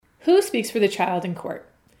Who speaks for the child in court?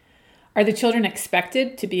 Are the children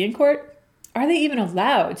expected to be in court? Are they even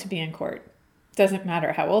allowed to be in court? Doesn't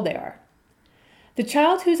matter how old they are. The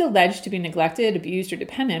child who's alleged to be neglected, abused, or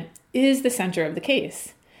dependent is the center of the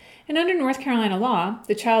case. And under North Carolina law,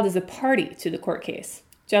 the child is a party to the court case,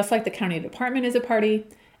 just like the county department is a party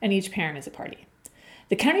and each parent is a party.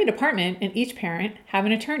 The county department and each parent have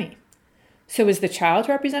an attorney. So is the child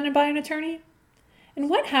represented by an attorney? And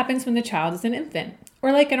what happens when the child is an infant,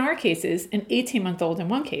 or like in our cases, an 18-month-old in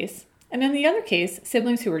one case, and in the other case,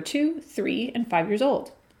 siblings who are 2, 3, and 5 years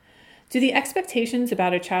old? Do the expectations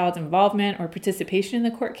about a child's involvement or participation in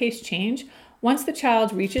the court case change once the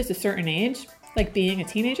child reaches a certain age, like being a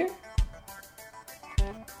teenager?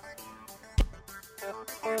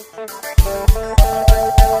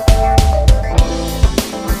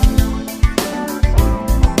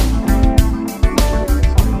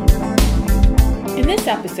 In this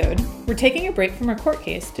episode, we're taking a break from our court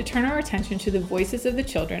case to turn our attention to the voices of the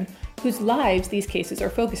children whose lives these cases are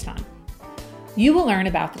focused on. You will learn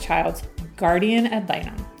about the child's guardian ad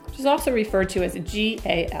litem, which is also referred to as a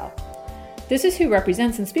GAL. This is who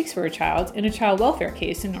represents and speaks for a child in a child welfare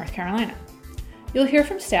case in North Carolina. You'll hear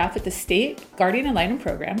from staff at the state guardian ad litem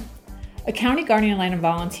program, a county guardian ad litem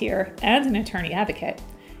volunteer and an attorney advocate,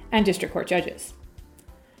 and district court judges.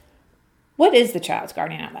 What is the child's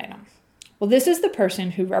guardian ad litem? Well, this is the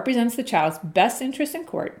person who represents the child's best interest in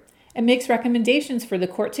court and makes recommendations for the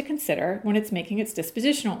court to consider when it's making its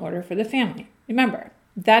dispositional order for the family. Remember,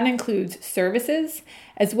 that includes services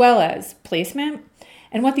as well as placement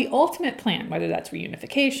and what the ultimate plan, whether that's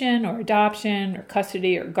reunification or adoption or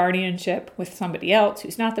custody or guardianship with somebody else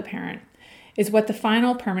who's not the parent, is what the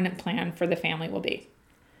final permanent plan for the family will be.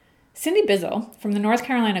 Cindy Bizzle from the North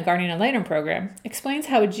Carolina Guardian Ad Litem program explains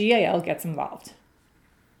how a GAL gets involved.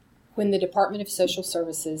 When the Department of Social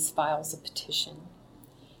Services files a petition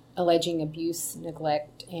alleging abuse,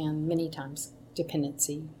 neglect, and many times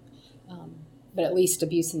dependency, but at least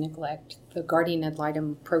abuse and neglect, the Guardian Ad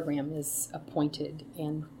Litem program is appointed,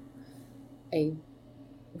 and a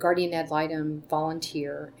Guardian Ad Litem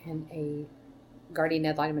volunteer and a Guardian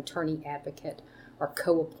Ad Litem attorney advocate are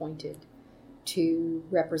co-appointed to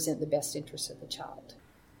represent the best interests of the child.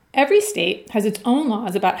 Every state has its own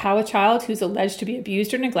laws about how a child who's alleged to be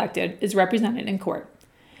abused or neglected is represented in court.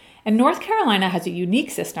 And North Carolina has a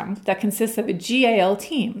unique system that consists of a GAL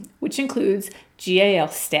team, which includes GAL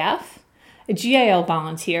staff, a GAL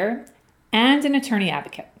volunteer, and an attorney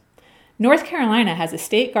advocate. North Carolina has a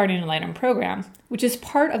state guardian ad litem program, which is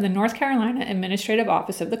part of the North Carolina Administrative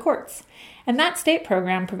Office of the Courts. And that state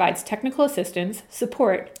program provides technical assistance,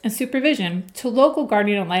 support, and supervision to local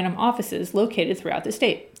guardian ad litem offices located throughout the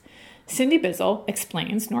state. Cindy Bizzle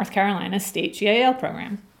explains North Carolina's state GAL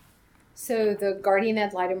program. So the Guardian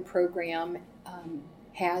Ad Litem program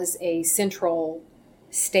has a central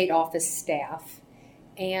state office staff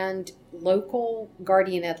and local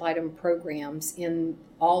Guardian Ad Litem programs in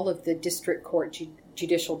all of the district court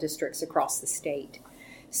judicial districts across the state.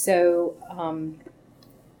 So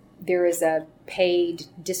there is a paid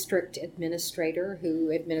district administrator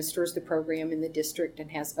who administers the program in the district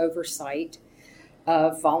and has oversight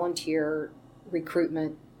of volunteer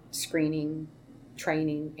recruitment, screening,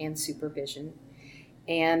 training, and supervision.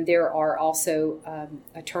 And there are also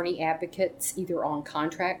attorney advocates either on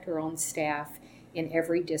contract or on staff in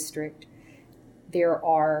every district. There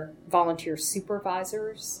are volunteer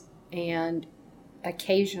supervisors, and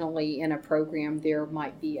occasionally in a program there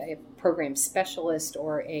might be a program specialist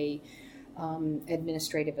or a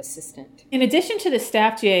administrative assistant. In addition to the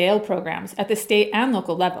staff GAL programs at the state and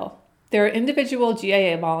local level, there are individual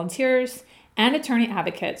GAL volunteers and attorney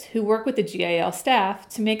advocates who work with the GAL staff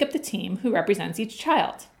to make up the team who represents each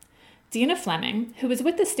child. Dina Fleming, who was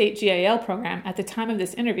with the state GAL program at the time of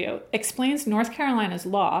this interview, explains North Carolina's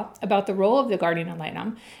law about the role of the guardian ad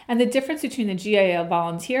litem and the difference between the GAL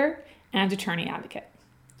volunteer and attorney advocate.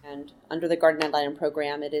 And under the Guardian Ad Litem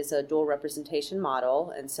program, it is a dual representation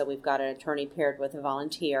model, and so we've got an attorney paired with a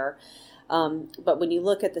volunteer. But when you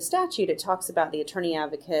look at the statute, it talks about the attorney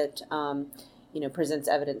advocate, presents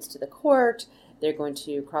evidence to the court. They're going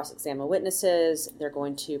to cross-examine witnesses. They're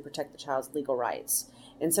going to protect the child's legal rights.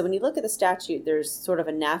 And so when you look at the statute, there's sort of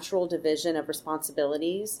a natural division of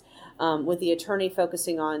responsibilities, with the attorney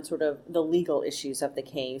focusing on sort of the legal issues of the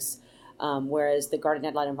case, whereas the guardian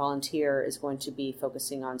ad litem volunteer is going to be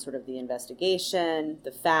focusing on sort of the investigation,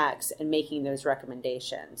 the facts, and making those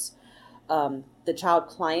recommendations. The child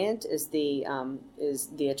client is the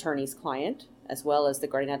attorney's client, as well as the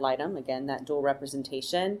guardian ad litem. Again, that dual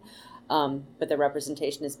representation, but the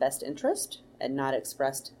representation is best interest and not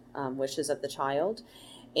expressed wishes of the child.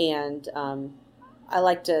 And I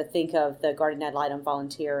like to think of the guardian ad litem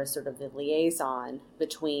volunteer as sort of the liaison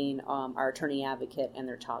between our attorney advocate and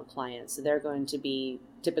their child client. So they're going to be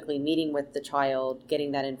typically meeting with the child,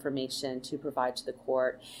 getting that information to provide to the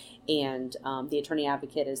court, and the attorney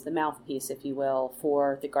advocate is the mouthpiece, if you will,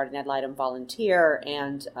 for the guardian ad litem volunteer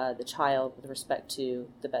and the child with respect to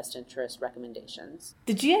the best interest recommendations.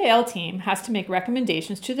 The GAL team has to make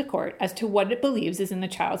recommendations to the court as to what it believes is in the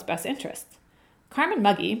child's best interest. Carmen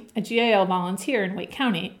Muggy, a GAL volunteer in Wake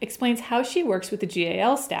County, explains how she works with the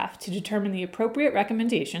GAL staff to determine the appropriate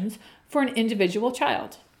recommendations for an individual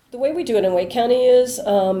child. The way we do it in Wake County is,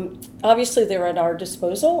 obviously they're at our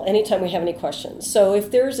disposal anytime we have any questions. So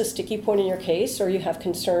if there's a sticky point in your case or you have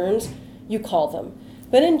concerns, you call them.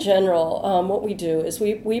 But in general, what we do is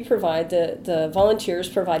we provide, the volunteers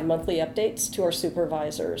provide monthly updates to our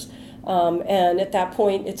supervisors. And at that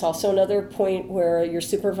point, it's also another point where your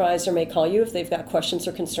supervisor may call you if they've got questions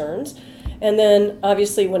or concerns. And then,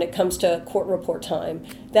 obviously, when it comes to court report time,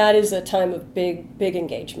 that is a time of big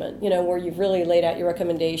engagement, where you've really laid out your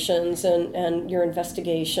recommendations and your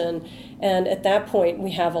investigation. And at that point, we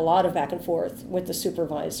have a lot of back and forth with the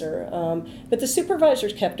supervisor. But the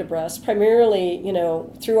supervisor's kept abreast, primarily,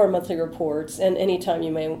 through our monthly reports, and anytime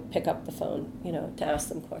you may pick up the phone, to ask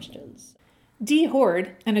them questions. Dee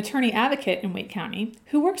Horde, an attorney advocate in Wake County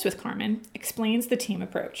who works with Carmen, explains the team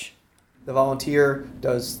approach. The volunteer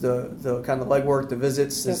does the kind of legwork, the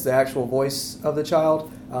visits, is the actual voice of the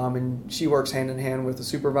child, and she works hand in hand with the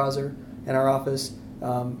supervisor in our office,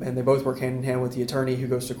 and they both work hand in hand with the attorney who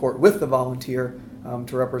goes to court with the volunteer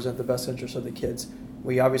to represent the best interest of the kids.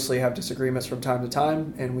 We obviously have disagreements from time to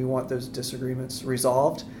time, and we want those disagreements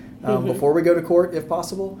resolved before we go to court if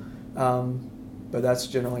possible, but that's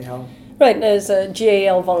generally how. Right, and as a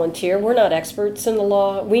GAL volunteer, we're not experts in the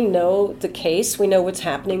law. We know the case, we know what's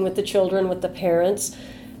happening with the children, with the parents,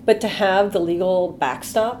 but to have the legal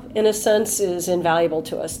backstop, in a sense, is invaluable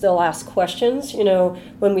to us. They'll ask questions,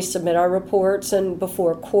 when we submit our reports, and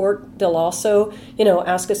before court, they'll also,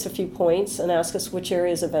 ask us a few points and ask us which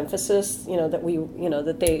areas of emphasis,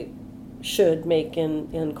 that they should make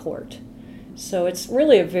in court. So it's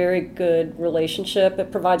really a very good relationship.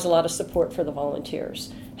 It provides a lot of support for the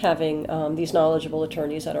volunteers, having these knowledgeable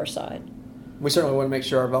attorneys at our side. We certainly want to make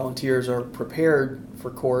sure our volunteers are prepared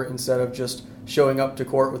for court instead of just showing up to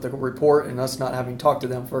court with a report and us not having talked to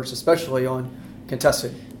them first, especially on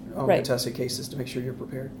contested cases, to make sure you're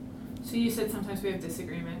prepared. So you said sometimes we have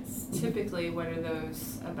disagreements. Typically, what are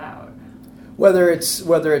those about? Whether it's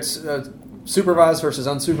supervised versus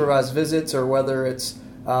unsupervised visits, or whether it's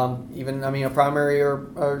a primary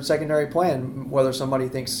or secondary plan, whether somebody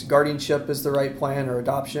thinks guardianship is the right plan or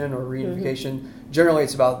adoption or reunification. Generally,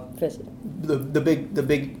 it's about the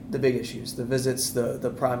big issues, the visits,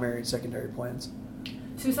 the primary and secondary plans.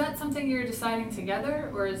 So is that something you're deciding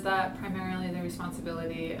together, or is that primarily the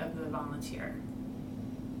responsibility of the volunteer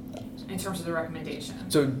in terms of the recommendation?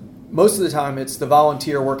 So most of the time, it's the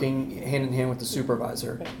volunteer working hand in hand with the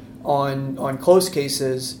supervisor. Okay. On close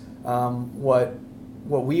cases,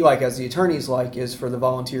 what we like as the attorneys is for the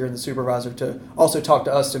volunteer and the supervisor to also talk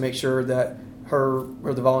to us to make sure that her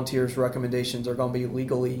or the volunteer's recommendations are going to be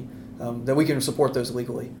legally, that we can support those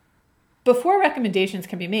legally. Before recommendations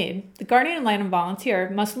can be made, the guardian ad litem volunteer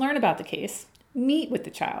must learn about the case, meet with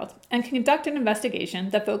the child, and conduct an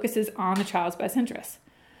investigation that focuses on the child's best interests.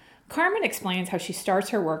 Carmen explains how she starts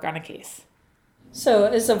her work on a case. So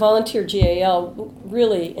as a volunteer GAL,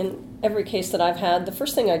 really in every case that I've had, the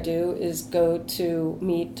first thing I do is go to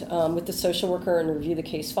meet with the social worker and review the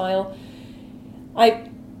case file. I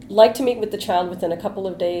like to meet with the child within a couple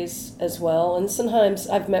of days as well, and sometimes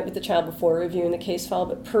I've met with the child before reviewing the case file,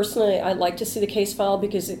 but personally I like to see the case file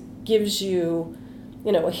because it gives you,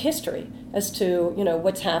 a history as to,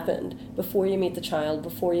 what's happened before you meet the child,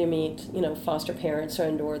 before you meet, foster parents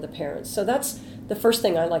or the parents. So that's the first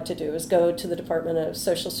thing I like to do is go to the Department of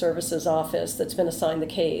Social Services office that's been assigned the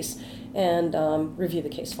case and review the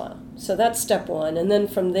case file. So that's step one. And then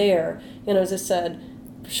from there, as I said,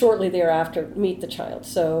 shortly thereafter, meet the child.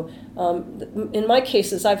 So in my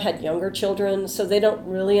cases, I've had younger children, so they don't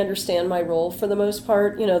really understand my role for the most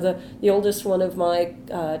part. The oldest one of my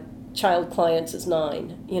child clients is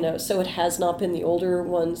 9, so it has not been the older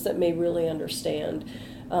ones that may really understand.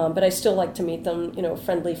 But I still like to meet them,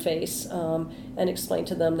 friendly face, and explain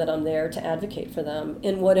to them that I'm there to advocate for them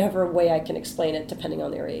in whatever way I can explain it, depending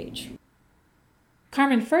on their age.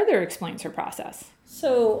 Carmen further explains her process.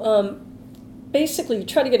 So basically, you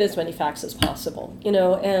try to get as many facts as possible,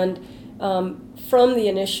 and from the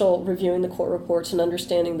initial reviewing the court reports and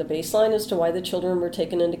understanding the baseline as to why the children were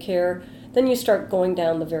taken into care, then you start going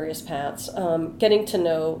down the various paths, getting to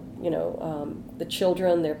know, the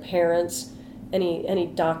children, their parents, any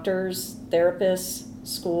doctors, therapists,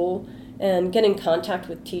 school, and get in contact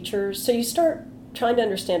with teachers. So you start trying to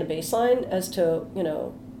understand a baseline as to,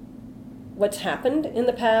 what's happened in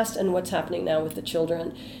the past and what's happening now with the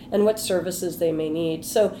children and what services they may need.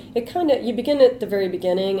 So you begin at the very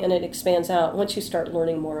beginning and it expands out once you start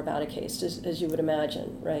learning more about a case, as you would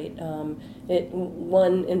imagine, right?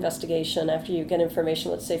 One investigation, after you get information,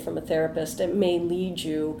 let's say from a therapist, it may lead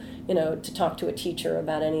you, to talk to a teacher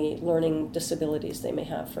about any learning disabilities they may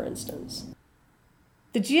have, for instance.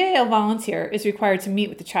 The GAL volunteer is required to meet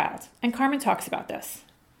with the child, and Carmen talks about this.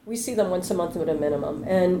 We see them once a month at a minimum,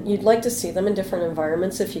 and you'd like to see them in different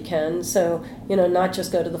environments if you can. So, not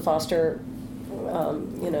just go to the foster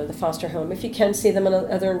home. If you can see them in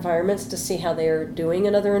other environments to see how they are doing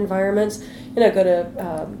in other environments, go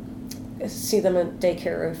to see them in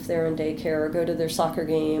daycare if they're in daycare, or go to their soccer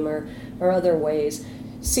game or other ways.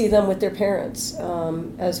 See them with their parents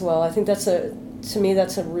as well. I think to me,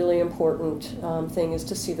 that's a really important thing, is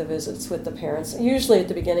to see the visits with the parents. Usually at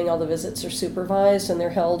the beginning, all the visits are supervised, and they're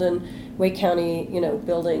held in Wake County,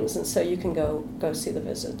 buildings, and so you can go see the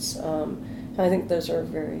visits. I think those are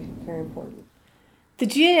very, very important. The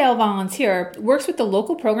GAL volunteer works with the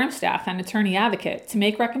local program staff and attorney advocate to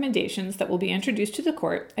make recommendations that will be introduced to the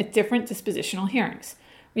court at different dispositional hearings.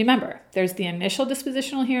 Remember, there's the initial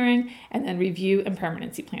dispositional hearing and then review and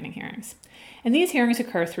permanency planning hearings. And these hearings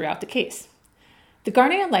occur throughout the case. The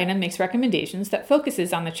guardian ad litem makes recommendations that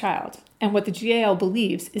focuses on the child and what the GAL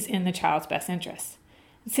believes is in the child's best interest.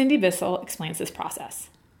 Cindy Bissell explains this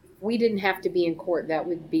process. We didn't have to be in court. That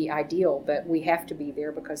would be ideal, but we have to be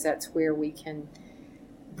there because that's where we can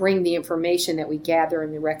bring the information that we gather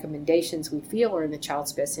and the recommendations we feel are in the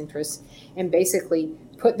child's best interest and basically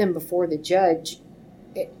put them before the judge.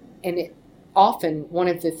 Often one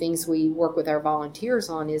of the things we work with our volunteers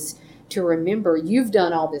on is to remember, you've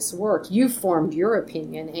done all this work, you've formed your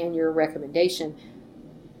opinion and your recommendation,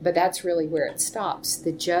 but that's really where it stops.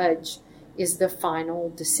 The judge is the final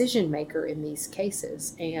decision maker in these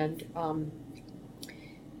cases, and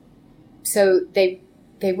so they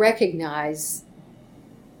recognize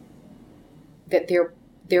that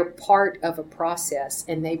they're part of a process,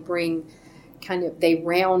 and they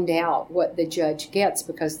round out what the judge gets,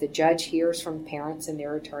 because the judge hears from parents and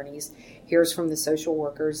their attorneys, hears from the social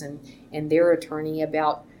workers and their attorney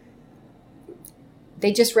about,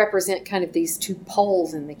 they just represent kind of these two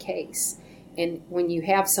poles in the case. And when you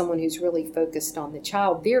have someone who's really focused on the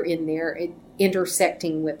child, they're in there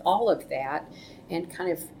intersecting with all of that and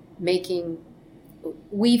kind of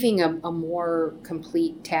weaving a more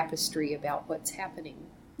complete tapestry about what's happening.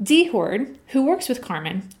 Dee Horde, who works with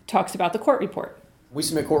Carmen, talks about the court report. We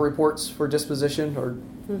submit court reports for disposition, or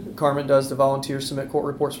Carmen does, the volunteers submit court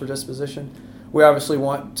reports for disposition. We obviously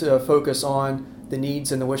want to focus on the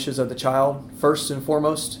needs and the wishes of the child first and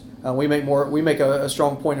foremost. We make a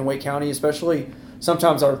strong point in Wake County, especially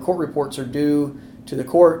sometimes our court reports are due to the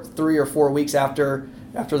court 3 or 4 weeks after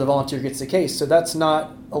the volunteer gets the case. So that's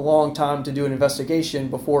not a long time to do an investigation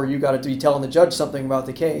before you got to be telling the judge something about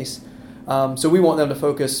the case. So we want them to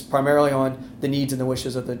focus primarily on the needs and the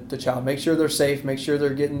wishes of the child. Make sure they're safe, make sure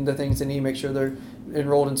they're getting the things they need, make sure they're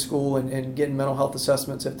enrolled in school and getting mental health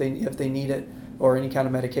assessments if they need it, or any kind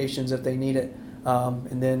of medications if they need it.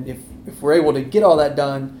 And then if we're able to get all that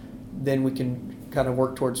done, then we can kind of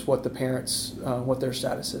work towards what the parents, what their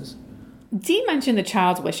status is. Dee mentioned the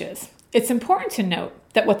child's wishes. It's important to note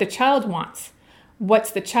that what the child wants,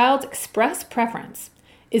 what's the child's express preference,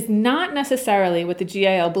 is not necessarily what the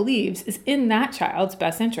GAL believes is in that child's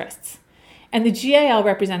best interests. And the GAL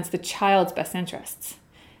represents the child's best interests.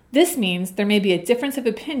 This means there may be a difference of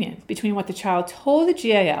opinion between what the child told the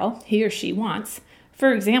GAL he or she wants,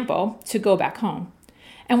 for example, to go back home,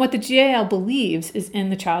 and what the GAL believes is in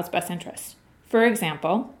the child's best interest, for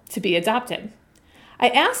example, to be adopted. I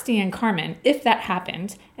asked Dee and Carmen if that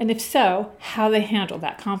happened, and if so, how they handled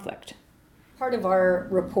that conflict. Part of our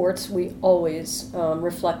reports, we always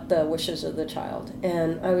reflect the wishes of the child.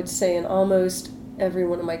 And I would say in almost every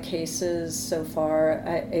one of my cases so far,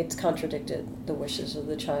 it's contradicted the wishes of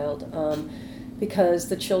the child. Because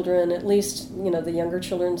the children, at least, the younger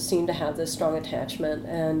children, seem to have this strong attachment.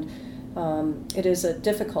 And it is a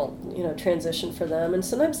difficult, transition for them. And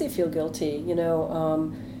sometimes they feel guilty,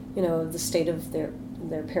 the state of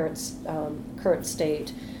their parents' current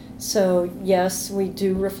state. So yes, we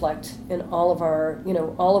do reflect in all of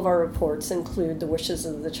our reports include the wishes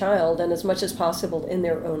of the child, and as much as possible in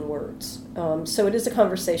their own words. So it is a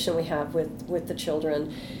conversation we have with the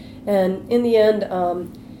children, and in the end,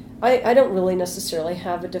 I don't really necessarily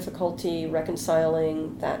have a difficulty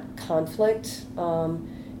reconciling that conflict,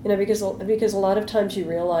 because a lot of times you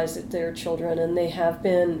realize that they're children and they have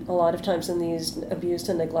been a lot of times in these abused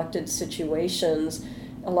and neglected situations.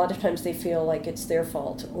 A lot of times they feel like it's their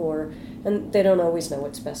fault, and they don't always know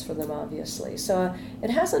what's best for them, obviously. So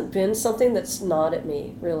it hasn't been something that's gnawed at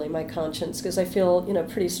me, really, my conscience, because I feel,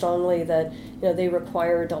 pretty strongly that, they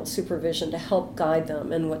require adult supervision to help guide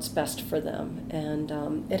them in what's best for them. And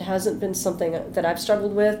it hasn't been something that I've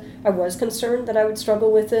struggled with. I was concerned that I would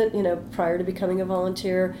struggle with it, prior to becoming a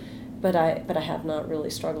volunteer. But I have not really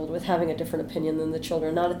struggled with having a different opinion than the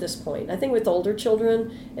children, not at this point. I think with older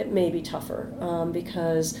children, it may be tougher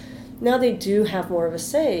because now they do have more of a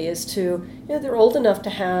say as to, they're old enough to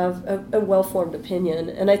have a well-formed opinion.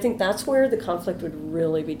 And I think that's where the conflict would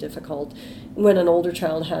really be difficult, when an older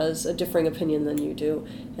child has a differing opinion than you do.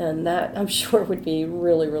 And that, I'm sure, would be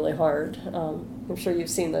really, really hard. I'm sure you've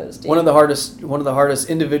seen those, Dave. One of the hardest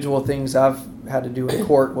individual things I've had to do in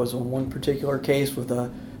court was on one particular case with a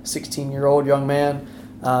 16-year-old young man.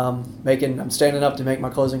 I'm standing up to make my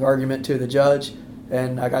closing argument to the judge,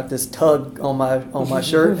 and I got this tug on my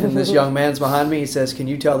shirt, and this young man's behind me. He says, "Can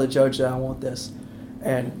you tell the judge that I want this?"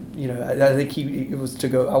 And I think it was to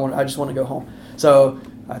go. I just want to go home. So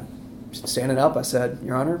standing up, I said,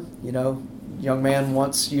 "Your Honor, young man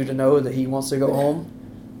wants you to know that he wants to go home.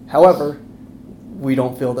 However, we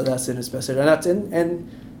don't feel that that's in his best interest." And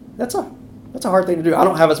that's a hard thing to do. I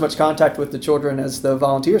don't have as much contact with the children as the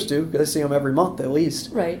volunteers do, because I see them every month at least.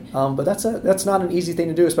 Right. But that's not an easy thing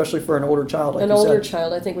to do, especially for an older child. Like an older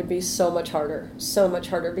child, I think, would be so much harder,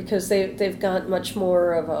 because they've got much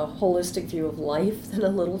more of a holistic view of life than a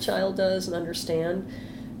little child does and understand.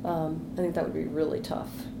 I think that would be really tough.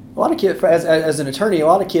 A lot of kids, as an attorney, a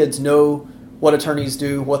lot of kids know what attorneys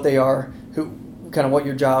do, what they are, kind of what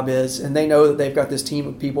your job is, and they know that they've got this team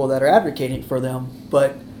of people that are advocating for them,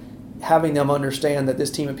 but having them understand that this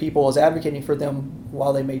team of people is advocating for them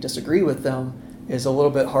while they may disagree with them is a little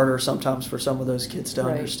bit harder sometimes for some of those kids to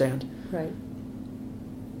understand. Right.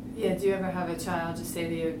 Yeah, do you ever have a child just say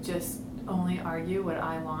to you, just only argue what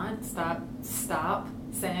I want? Stop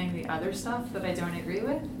saying the other stuff that I don't agree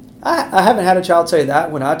with? I haven't had a child say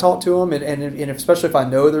that when I talk to them, and especially if I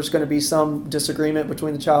know there's going to be some disagreement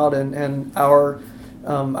between the child and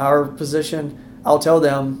our position, I'll tell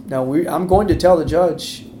them, no, I'm going to tell the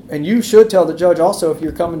judge, and you should tell the judge also if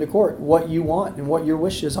you're coming to court what you want and what your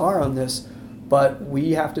wishes are on this. But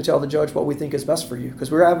we have to tell the judge what we think is best for you,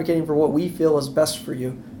 because we're advocating for what we feel is best for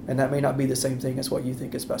you, and that may not be the same thing as what you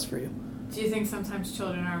think is best for you. Do you think sometimes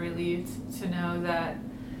children are relieved to know that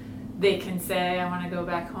they can say, I want to go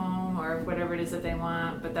back home, or whatever it is that they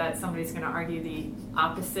want, but that somebody's going to argue the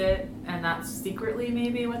opposite, and that's secretly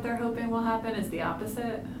maybe what they're hoping will happen is the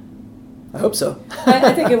opposite? I hope so.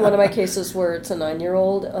 I think in one of my cases where it's a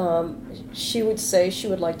 9-year-old, she would say she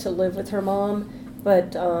would like to live with her mom,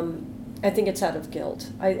 but I think it's out of guilt.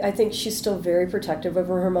 I think she's still very protective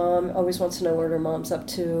over her mom, always wants to know what her mom's up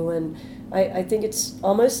to, and I think it's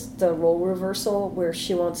almost the role reversal where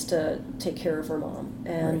she wants to take care of her mom.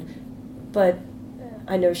 And right. But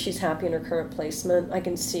I know she's happy in her current placement. I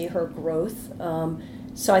can see her growth.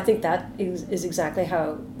 So I think that is exactly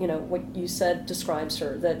how, what you said describes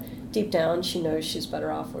her, that deep down she knows she's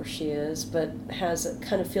better off where she is, but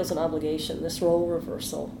kind of feels an obligation, this role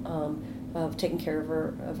reversal of taking care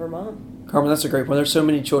of her mom. Carmen, that's a great point. There's so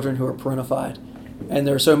many children who are parentified, and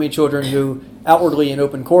there are so many children who outwardly in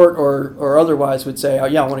open court or otherwise would say, oh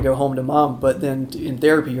yeah, I want to go home to mom, but then in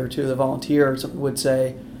therapy or to the volunteer would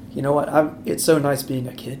say, you know what, it's so nice being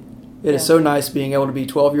a kid. It is so nice being able to be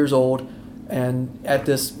 12 years old and at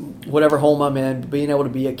this whatever home I'm in, being able to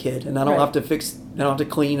be a kid, and I don't have to I don't have to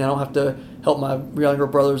clean, I don't have to help my younger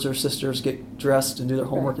brothers or sisters get dressed and do their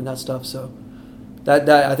homework and that stuff. So that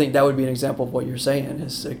I think that would be an example of what you're saying,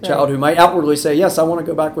 is a child who might outwardly say, yes, I want to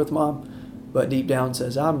go back with mom, but deep down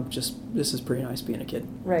says, this is pretty nice being a kid.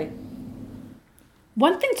 Right.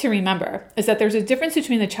 One thing to remember is that there's a difference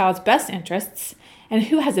between the child's best interests and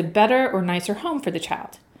who has a better or nicer home for the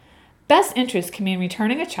child. Best interest can mean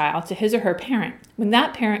returning a child to his or her parent when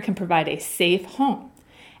that parent can provide a safe home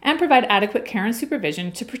and provide adequate care and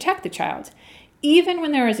supervision to protect the child, even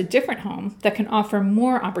when there is a different home that can offer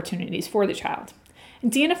more opportunities for the child.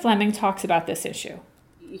 And Deanna Fleming talks about this issue.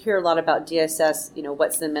 You hear a lot about DSS,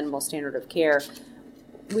 what's the minimal standard of care.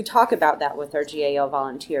 We talk about that with our GAL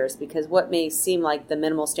volunteers, because what may seem like the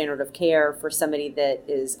minimal standard of care for somebody that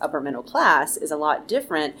is upper middle class is a lot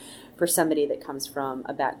different for somebody that comes from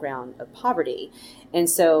a background of poverty. And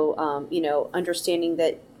so, understanding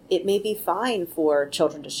that it may be fine for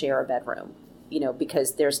children to share a bedroom,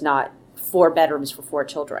 because there's not 4 bedrooms for 4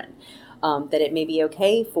 children. That it may be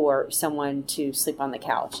okay for someone to sleep on the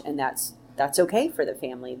couch, and that's okay for the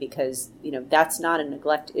family, because that's not a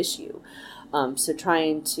neglect issue. So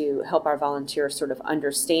trying to help our volunteers sort of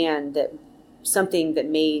understand that something that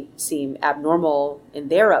may seem abnormal in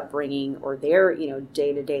their upbringing or their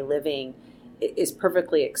day-to-day living is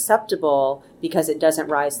perfectly acceptable, because it doesn't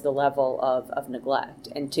rise to the level of neglect,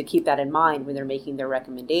 and to keep that in mind when they're making their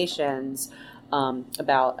recommendations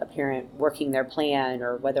about a parent working their plan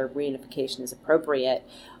or whether reunification is appropriate,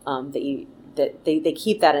 that they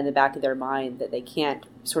keep that in the back of their mind, that they can't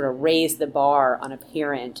sort of raise the bar on a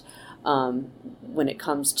parent when it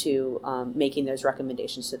comes to making those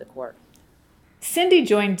recommendations to the court. Cindy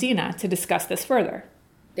joined Dina to discuss this further.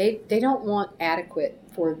 They don't want adequate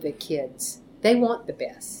for the kids. They want the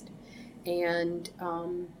best. And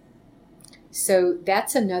so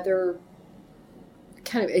that's another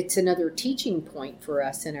it's another teaching point for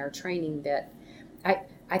us in our training, that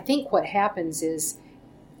I think what happens is,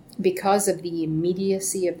 because of the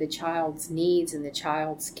immediacy of the child's needs and the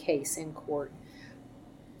child's case in court,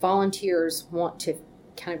 volunteers want to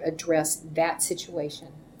kind of address that situation.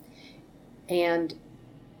 And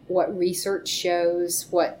what research shows,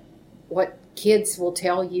 what kids will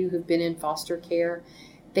tell you who've been in foster care,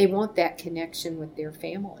 they want that connection with their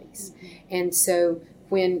families. Mm-hmm. And so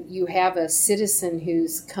when you have a citizen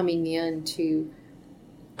who's coming in to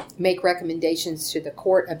make recommendations to the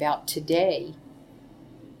court about today,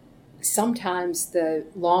 sometimes the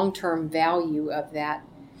long-term value of that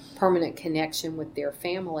permanent connection with their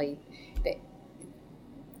family,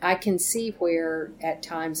 I can see where at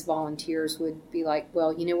times volunteers would be like,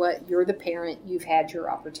 well, you know what, you're the parent, you've had your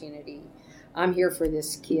opportunity, I'm here for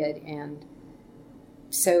this kid. And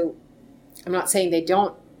so I'm not saying they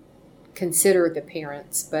don't consider the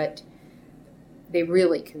parents, but they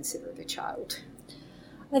really consider the child.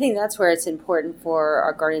 I think that's where it's important for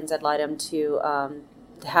our guardians ad litem to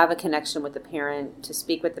have a connection with the parent, to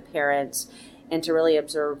speak with the parents, and to really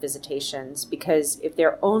observe visitations. Because if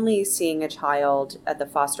they're only seeing a child at the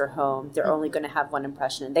foster home, they're only going to have one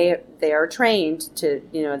impression. And they are trained to,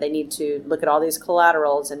 they need to look at all these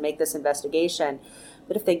collaterals and make this investigation.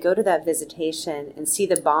 But if they go to that visitation and see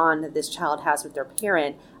the bond that this child has with their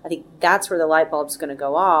parent, I think that's where the light bulb's going to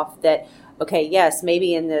go off, that, okay, yes,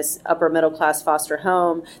 maybe in this upper middle class foster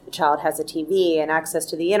home, the child has a TV and access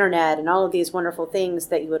to the internet and all of these wonderful things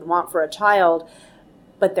that you would want for a child,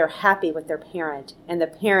 but they're happy with their parent, and the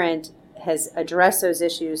parent has addressed those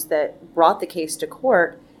issues that brought the case to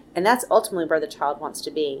court, and that's ultimately where the child wants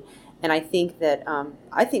to be. And I think that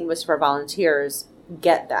most of our volunteers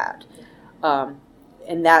get that.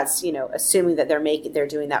 And that's, assuming that they're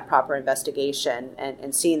doing that proper investigation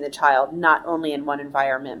and seeing the child not only in one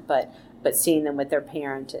environment, but seeing them with their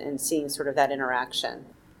parent and seeing sort of that interaction.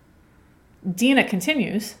 Dina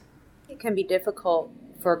continues. It can be difficult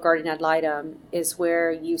for guardian ad litem is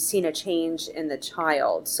where you've seen a change in the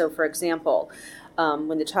child. So, for example,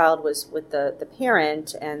 when the child was with the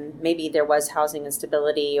parent and maybe there was housing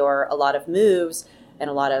instability or a lot of moves and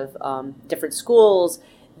a lot of different schools,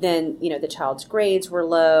 then, the child's grades were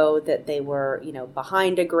low, that they were,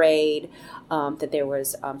 behind a grade, that there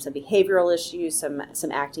was some behavioral issues,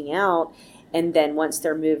 some acting out. And then once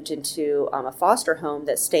they're moved into a foster home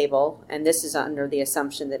that's stable, and this is under the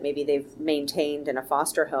assumption that maybe they've maintained in a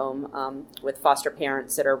foster home with foster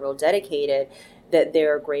parents that are real dedicated, that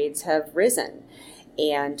their grades have risen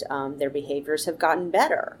and their behaviors have gotten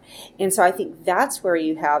better. And so I think that's where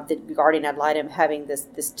you have the guardian ad litem having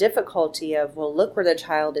this difficulty of, well, look where the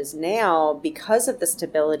child is now because of the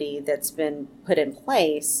stability that's been put in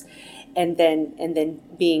place, and then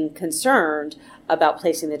being concerned about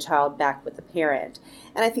placing the child back with the parent.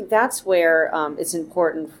 And I think that's where it's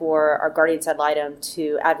important for our guardians ad litem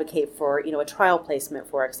to advocate for, a trial placement,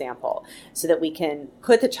 for example, so that we can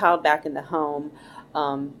put the child back in the home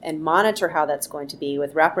and monitor how that's going to be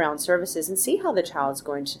with wraparound services and see how the child's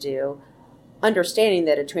going to do, understanding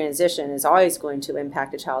that a transition is always going to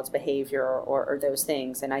impact a child's behavior or those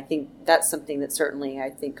things. And I think that's something that's certainly,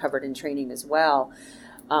 covered in training as well.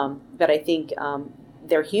 But I think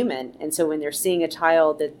they're human. And so when they're seeing a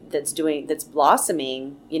child that's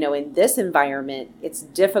blossoming, in this environment, it's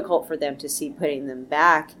difficult for them to see putting them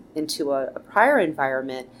back into a prior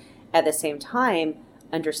environment. At the same time,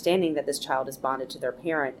 understanding that this child is bonded to their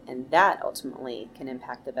parent, and that ultimately can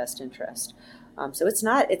impact the best interest. So it's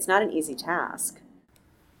not an easy task.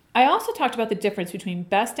 I also talked about the difference between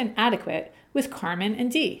best and adequate with Carmen and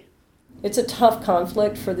Dee. It's a tough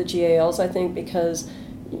conflict for the GALs, I think, because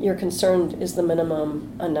you're concerned, is the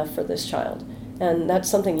minimum enough for this child? And that's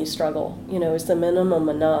something you struggle, is the minimum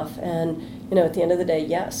enough? And, at the end of the day,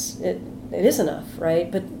 yes, it is enough,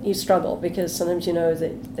 right? But you struggle because sometimes you know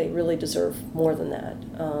that they really deserve more than that.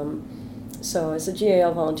 So as a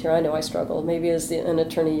GAL volunteer, I know I struggle. Maybe as an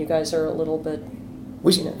attorney, you guys are a little bit.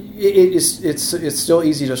 It's still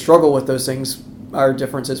easy to struggle with those things. Our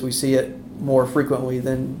difference is we see it more frequently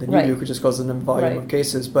than you do, just because of the volume of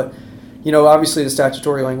cases. But obviously the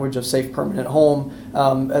statutory language of safe permanent home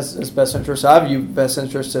as best interest. I view best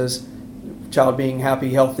interest as child being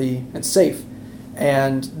happy, healthy, and safe.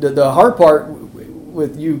 And the hard part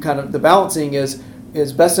with you kind of the balancing is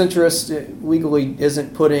best interest legally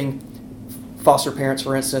isn't putting foster parents,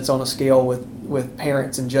 for instance, on a scale with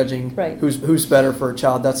parents and judging who's better for a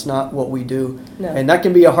child. That's not what we do, and that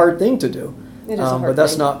can be a hard thing to do. It is a hard but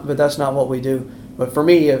that's thing. But that's not what we do. But for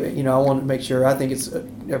me, I want to make sure. I think it's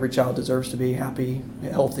every child deserves to be happy,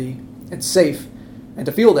 healthy, and safe, and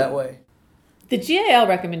to feel that way. The GAL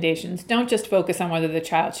recommendations don't just focus on whether the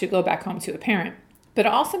child should go back home to a parent, but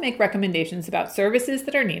also make recommendations about services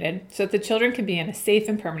that are needed so that the children can be in a safe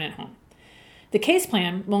and permanent home. The case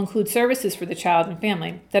plan will include services for the child and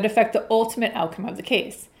family that affect the ultimate outcome of the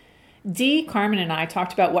case. Dee, Carmen, and I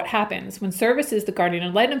talked about what happens when services the guardian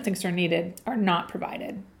ad litem thinks are needed are not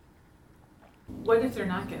provided. What if they're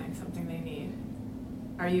not getting something they need?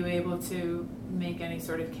 Are you able to make any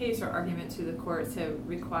sort of case or argument to the court to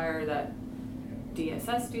require that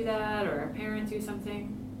DSS do that or a parent do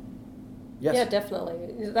something? Yes. Yeah,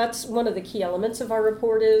 definitely. That's one of the key elements of our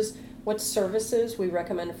report is what services we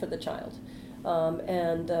recommend for the child.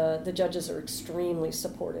 And the judges are extremely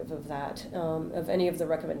supportive of that, of any of the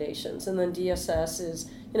recommendations. And then DSS is,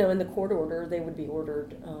 in the court order, they would be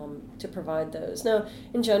ordered to provide those. Now,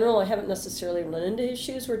 in general, I haven't necessarily run into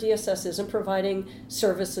issues where DSS isn't providing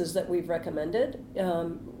services that we've recommended,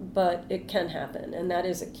 but it can happen. And that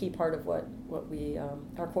is a key part of what we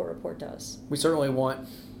our court report does. We certainly want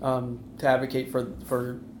to advocate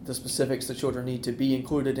for the specifics the children need to be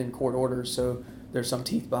included in court orders, so there's some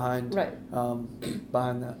teeth behind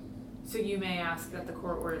that. So you may ask that the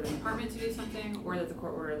court order the department to do something, or that the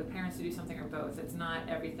court order the parents to do something, or both. It's not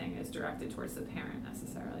everything is directed towards the parent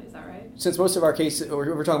necessarily. Is that right? Since most of our cases, or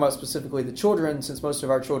we're talking about specifically the children, since most of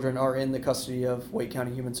our children are in the custody of Wake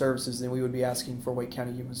County Human Services, then we would be asking for Wake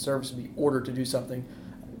County Human Services to be ordered to do something.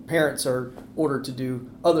 Parents are ordered to do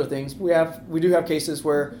other things. We do have cases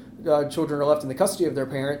where children are left in the custody of their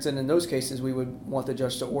parents, and in those cases we would want the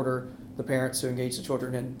judge to order the parents to engage the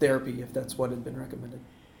children in therapy if that's what had been recommended.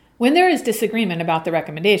 When there is disagreement about the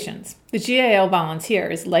recommendations, the GAL volunteer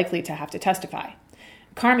is likely to have to testify.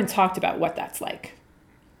 Carmen talked about what that's like.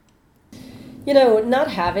 Not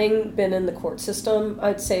having been in the court system,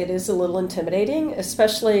 I'd say it is a little intimidating,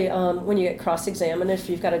 especially when you get cross-examined if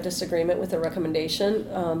you've got a disagreement with a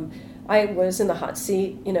recommendation. I was in the hot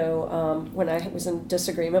seat, when I was in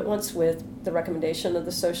disagreement once with the recommendation of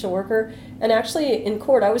the social worker. And actually in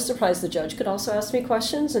court, I was surprised the judge could also ask me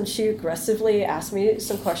questions, and she aggressively asked me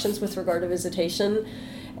some questions with regard to visitation.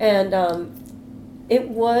 And it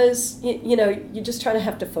was, you just try to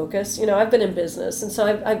have to focus. I've been in business, and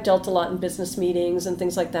so I've dealt a lot in business meetings and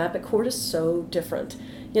things like that, but court is so different,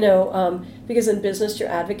 because in business you're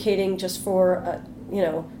advocating just for,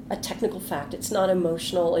 a technical fact. It's not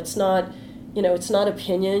emotional. It's not, it's not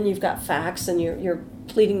opinion. You've got facts and you're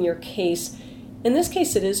pleading your case. In this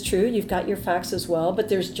case, it is true. You've got your facts as well, but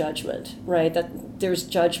there's judgment, right? There's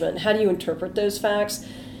judgment. How do you interpret those facts?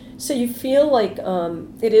 So you feel like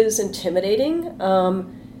it is intimidating,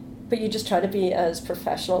 but you just try to be as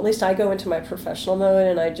professional. At least I go into my professional mode,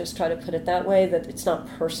 and I just try to put it that way, that it's not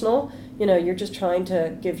personal. You're just trying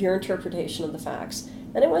to give your interpretation of the facts.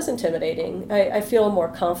 And it was intimidating. I feel more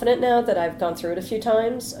confident now that I've gone through it a few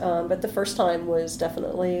times, but the first time was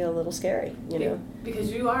definitely a little scary,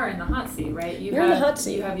 Because you are in the hot seat, right? You're in the hot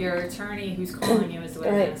seat. You have your attorney who's calling you as a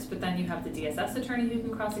witness, but then you have the DSS attorney who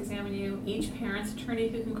can cross-examine you, each parent's attorney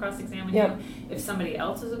who can cross-examine you. If somebody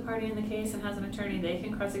else is a party in the case and has an attorney, they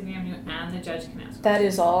can cross-examine you, and the judge can ask questions. That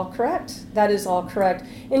is all correct. That is all correct.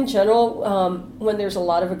 In general, when there's a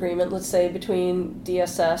lot of agreement, let's say, between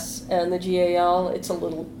DSS and the GAL, it's a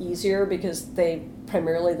little easier because they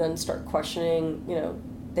primarily then start questioning,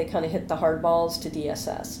 they kind of hit the hard balls to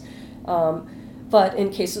DSS. But in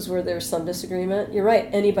cases where there's some disagreement, you're right,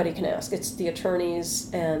 anybody can ask. It's the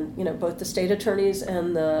attorneys and, both the state attorneys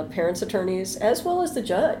and the parents' attorneys, as well as the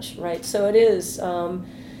judge, right? So it is, in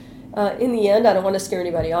the end, I don't want to scare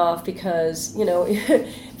anybody off because,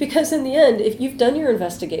 because in the end, if you've done your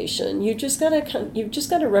investigation, you've just got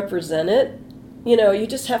to represent it. You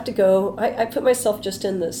just have to go, I put myself just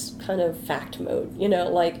in this kind of fact mode,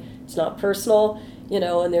 like it's not personal.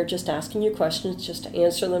 and they're just asking you questions just to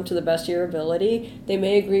answer them to the best of your ability. They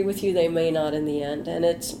may agree with you, they may not in the end, and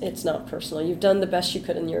it's not personal. You've done the best you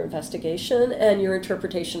could in your investigation and your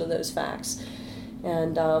interpretation of those facts.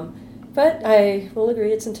 And but I will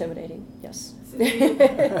agree, it's intimidating, yes.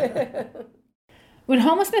 When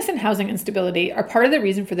homelessness and housing instability are part of the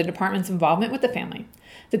reason for the department's involvement with the family,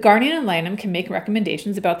 the guardian ad litem can make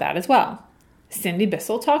recommendations about that as well. Cindy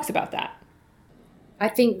Bissell talks about that. I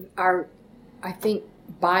think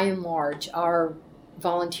by and large, our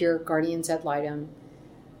volunteer guardians ad litem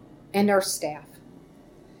and our staff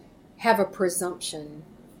have a presumption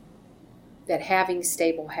that having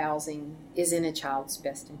stable housing is in a child's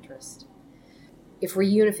best interest. If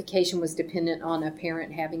reunification was dependent on a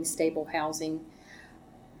parent having stable housing,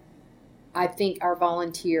 I think our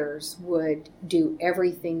volunteers would do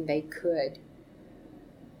everything they could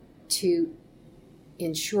to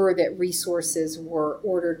ensure that resources were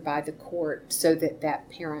ordered by the court so that that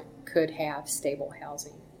parent could have stable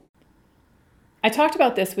housing. I talked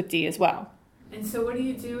about this with Dee as well. And so what do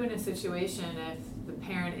you do in a situation if the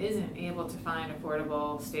parent isn't able to find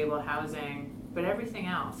affordable, stable housing, but everything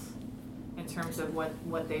else in terms of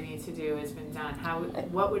what they need to do has been done?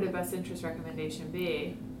 What would a best interest recommendation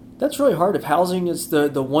be? That's really hard. If housing is the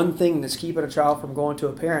one thing that's keeping a child from going to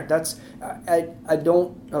a parent, I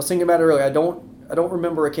was thinking about it earlier. I don't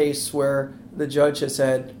remember a case where the judge has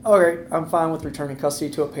said, all right, I'm fine with returning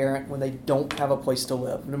custody to a parent when they don't have a place to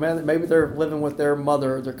live. No matter, maybe they're living with their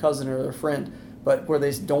mother or their cousin or their friend, but where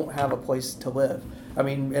they don't have a place to live. I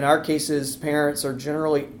mean, in our cases, parents are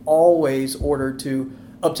generally always ordered to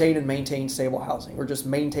obtain and maintain stable housing, or just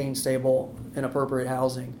maintain stable and appropriate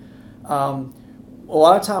housing. A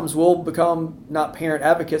lot of times we'll become not parent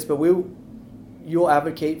advocates, but you'll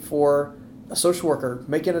advocate for a social worker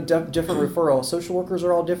making a different referral. Social workers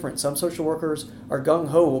are all different. Some social workers are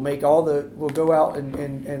gung-ho, will go out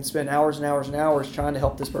and spend hours and hours and hours trying to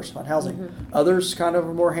help this person find housing. Mm-hmm. Others kind of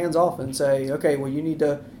are more hands-off and say, okay, well, you need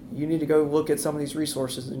to go look at some of these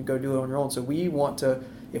resources and go do it on your own. So we want to,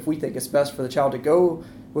 if we think it's best for the child to go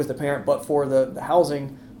with the parent, but for the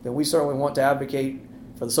housing, then we certainly want to advocate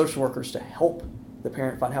for the social workers to help the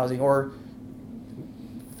parent find housing, or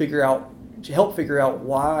help figure out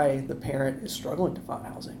why the parent is struggling to find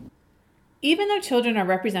housing. Even though children are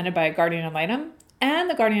represented by a guardian ad litem, and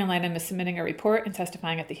the guardian ad litem is submitting a report and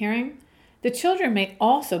testifying at the hearing, the children may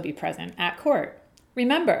also be present at court.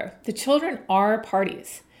 Remember, the children are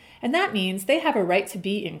parties, and that means they have a right to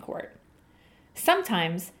be in court.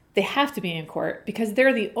 Sometimes they have to be in court because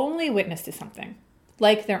they're the only witness to something,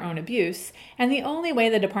 like their own abuse, and the only way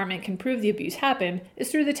the department can prove the abuse happened is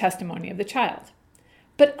through the testimony of the child.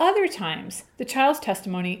 But other times, the child's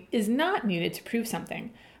testimony is not needed to prove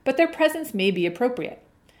something, but their presence may be appropriate.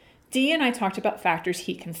 Dee and I talked about factors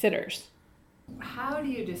he considers. How do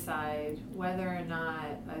you decide whether or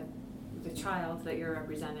not the child that you're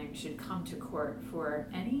representing should come to court for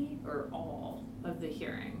any or all of the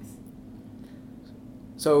hearings?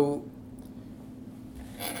 So,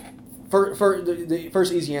 for the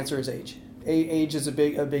first easy answer is age. Age is a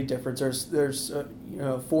big difference. There's 4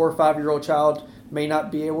 or 5-year-old child may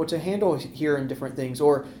not be able to handle hearing different things,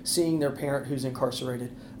 or seeing their parent who's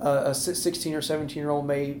incarcerated. A 16 or 17-year-old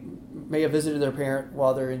may have visited their parent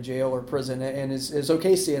while they're in jail or prison, and is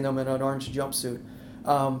okay seeing them in an orange jumpsuit.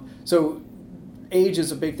 So age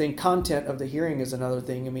is a big thing. Content of the hearing is another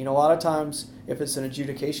thing. I mean, a lot of times if it's an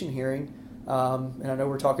adjudication hearing, and I know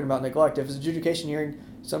we're talking about neglect, if it's an adjudication hearing,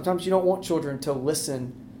 sometimes you don't want children to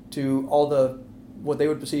listen to all what they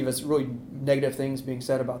would perceive as really negative things being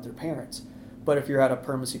said about their parents. But if you're at a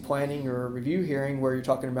permanency planning or a review hearing where you're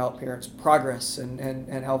talking about parents' progress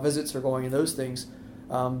and how visits are going and those things,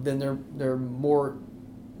 then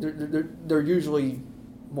they're usually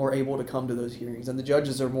more able to come to those hearings, and the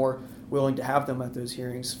judges are more willing to have them at those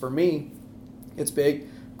hearings. For me, it's big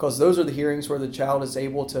because those are the hearings where the child is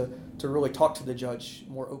able to really talk to the judge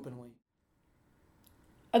more openly.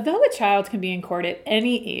 Although a child can be in court at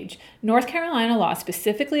any age, North Carolina law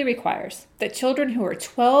specifically requires that children who are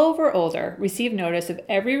 12 or older receive notice of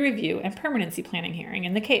every review and permanency planning hearing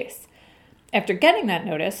in the case. After getting that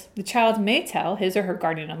notice, the child may tell his or her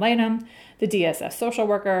guardian ad litem, the DSS social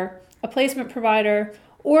worker, a placement provider,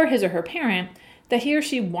 or his or her parent that he or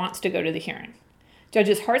she wants to go to the hearing.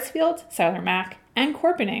 Judges Hartsfield, Seiler Mack, and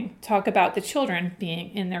Corpening talk about the children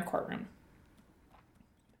being in their courtroom.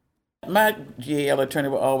 My GAL attorney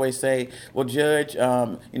will always say, well, Judge,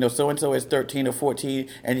 so-and-so is 13 or 14,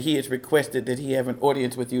 and he has requested that he have an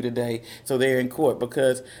audience with you today, so they're in court,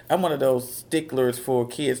 because I'm one of those sticklers for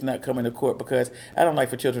kids not coming to court, because I don't like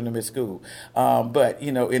for children to miss school. But,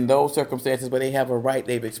 in those circumstances where they have a right,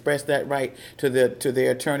 they've expressed that right to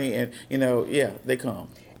their attorney, and, they come.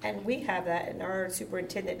 And we have that, and our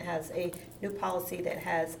superintendent has a new policy that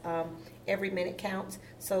has every minute counts.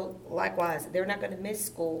 So likewise, they're not going to miss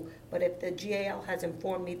school, but if the GAL has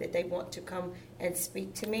informed me that they want to come and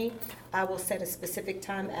speak to me, I will set a specific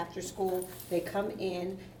time after school. They come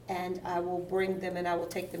in, and I will bring them, and I will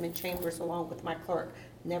take them in chambers along with my clerk.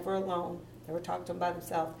 Never alone, never talk to them by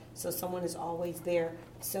themselves. So someone is always there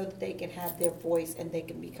so that they can have their voice and they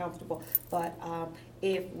can be comfortable. But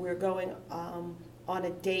if we're going on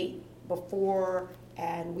a date before,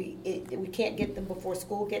 and we can't get them before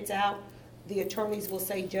school gets out, the attorneys will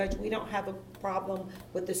say, Judge, we don't have a problem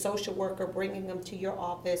with the social worker bringing them to your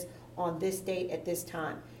office on this date at this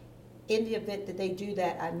time. In the event that they do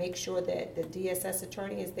that, I make sure that the DSS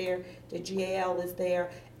attorney is there, the GAL is there,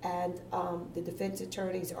 and the defense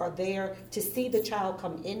attorneys are there to see the child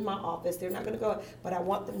come in my office. They're not going to go, but I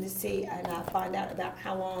want them to see, and I find out about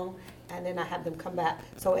how long, and then I have them come back.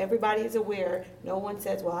 So everybody is aware. No one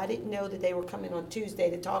says, well, I didn't know that they were coming on Tuesday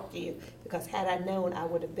to talk to you, because had I known, I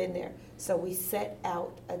would have been there. So we set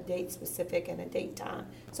out a date specific and a date time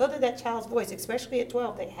so that child's voice, especially at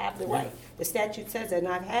 12, they have the right. The statute says that, and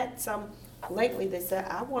I've had some lately that said,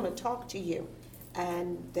 I want to talk to you.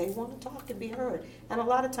 And they want to talk and be heard. And a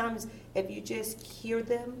lot of times, if you just hear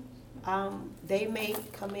them, they may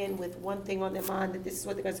come in with one thing on their mind that this is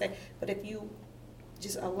what they're going to say. But if you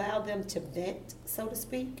just allow them to vent, so to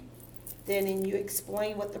speak, then you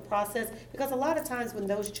explain what the process, because a lot of times when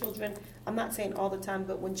those children, I'm not saying all the time,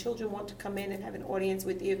 but when children want to come in and have an audience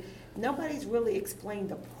with you, nobody's really explained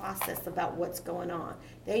the process about what's going on.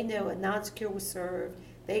 They know a non-secure was served.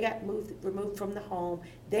 They got removed from the home.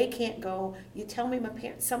 They can't go. You tell me my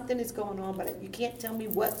parents, something is going on, but you can't tell me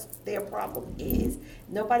what their problem is.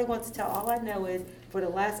 Nobody wants to tell. All I know is for the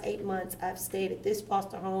last 8 months, I've stayed at this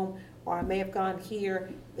foster home, or I may have gone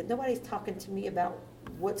here, but nobody's talking to me about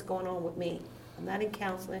what's going on with me. I'm not in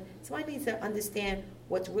counseling. Somebody needs to understand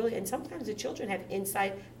what's really, and sometimes the children have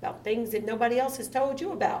insight about things that nobody else has told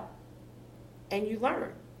you about, and you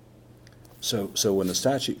learn. So when the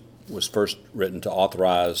statute was first written to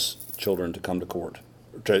authorize children to come to court,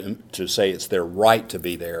 to say it's their right to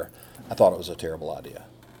be there, I thought it was a terrible idea.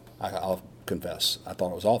 I'll confess, I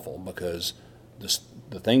thought it was awful, because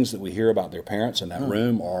the things that we hear about their parents in that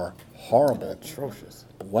room are horrible. Atrocious.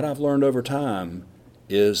 What I've learned over time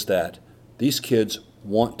is that these kids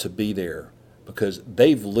want to be there because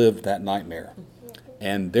they've lived that nightmare.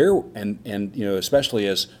 And especially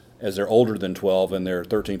as they're older than 12 and they're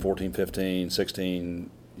 13, 14, 15, 16,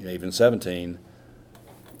 even 17,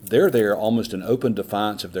 they're there almost in open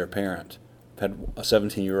defiance of their parent. I've had a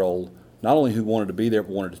 17-year-old not only who wanted to be there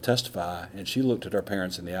but wanted to testify, and she looked at her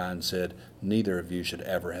parents in the eye and said, neither of you should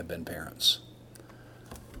ever have been parents.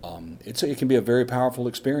 It can be a very powerful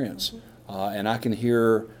experience. And I can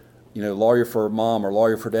hear, lawyer for mom or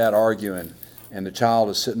lawyer for dad arguing, and the child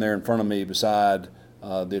is sitting there in front of me beside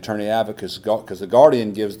the attorney advocate, because the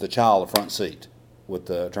guardian gives the child a front seat with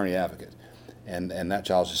the attorney advocate. And that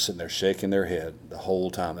child's just sitting there shaking their head the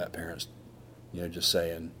whole time that parent's, just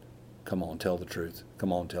saying, come on, tell the truth.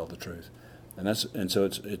 Come on, tell the truth. And so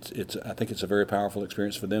it's I think it's a very powerful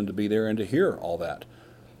experience for them to be there and to hear all that.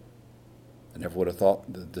 I never would have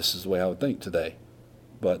thought that this is the way I would think today.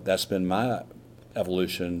 But that's been my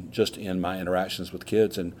evolution just in my interactions with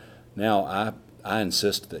kids. And now I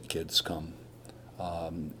insist that kids come.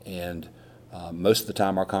 Most of the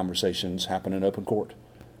time our conversations happen in open court.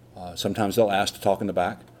 Sometimes they'll ask to talk in the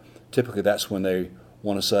back. Typically that's when they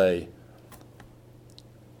want to say,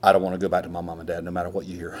 I don't want to go back to my mom and dad no matter what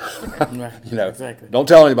you hear. Right. Exactly. Don't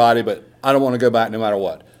tell anybody, but I don't want to go back no matter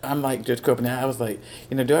what. I'm like Judge Copeland. I was like,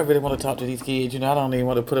 do I really want to talk to these kids? I don't even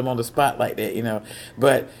want to put them on the spot like that,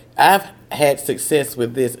 But I've had success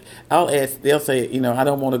with this. I'll ask, they'll say, I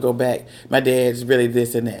don't want to go back. My dad's really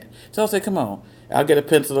this and that. So I'll say, come on. I'll get a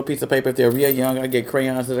pencil or piece of paper if they're real young. I'll get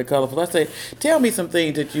crayons that are colorful. I say, tell me some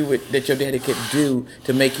things that your daddy could do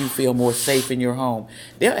to make you feel more safe in your home.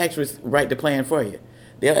 They'll actually write the plan for you.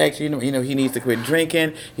 They'll ask you, he needs to quit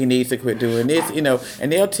drinking, he needs to quit doing this,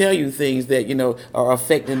 and they'll tell you things that, are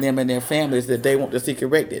affecting them and their families that they want to see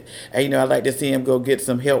corrected. And, I'd like to see him go get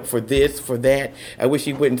some help for this, for that. I wish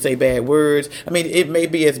he wouldn't say bad words. I mean, it may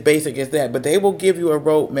be as basic as that, but they will give you a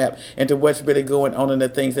roadmap into what's really going on and the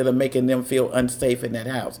things that are making them feel unsafe in that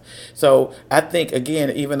house. So I think,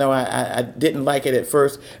 again, even though I didn't like it at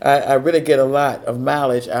first, I really get a lot of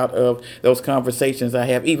mileage out of those conversations I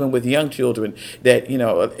have, even with young children that,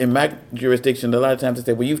 in my jurisdiction, a lot of times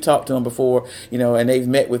they say, well, you've talked to them before, and they've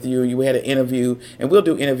met with you, you had an interview, and we'll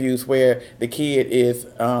do interviews where the kid is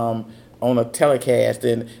on a telecast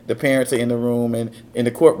and the parents are in the room, and in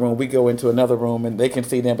the courtroom we go into another room and they can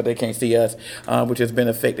see them but they can't see us, which has been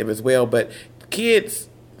effective as well. But kids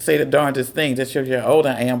say the darndest things. That shows you how old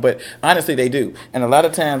I am, but honestly they do. And a lot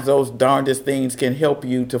of times those darndest things can help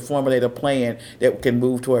you to formulate a plan that can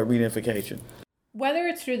move toward reunification. Whether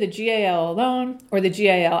it's through the GAL alone or the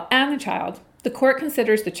GAL and the child, the court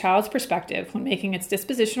considers the child's perspective when making its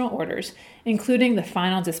dispositional orders, including the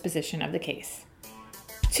final disposition of the case.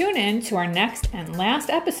 Tune in to our next and last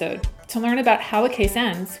episode to learn about how a case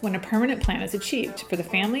ends when a permanent plan is achieved for the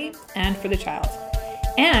family and for the child,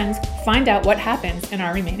 and find out what happens in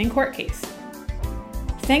our remaining court case.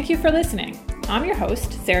 Thank you for listening. I'm your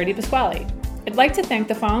host, Sarah DiPasquale. I'd like to thank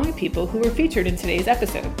the following people who were featured in today's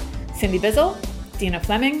episode: Cindy Bizzle, Dina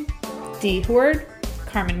Fleming, Dee Howard,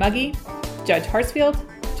 Carmen Muggy, Judge Hartsfield,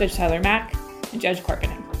 Judge Tyler Mack, and Judge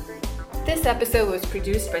Corkening. This episode was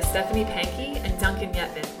produced by Stephanie Pankey and Duncan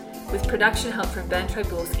Yetman, with production help from Ben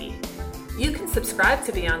Trybulski. You can subscribe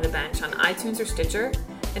to Beyond the Bench on iTunes or Stitcher,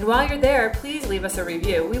 and while you're there, please leave us a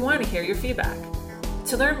review. We want to hear your feedback.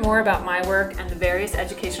 To learn more about my work and the various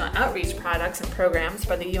educational outreach products and programs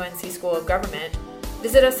by the UNC School of Government,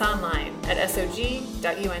 visit us online at sog.unc.edu.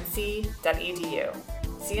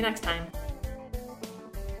 See you next time.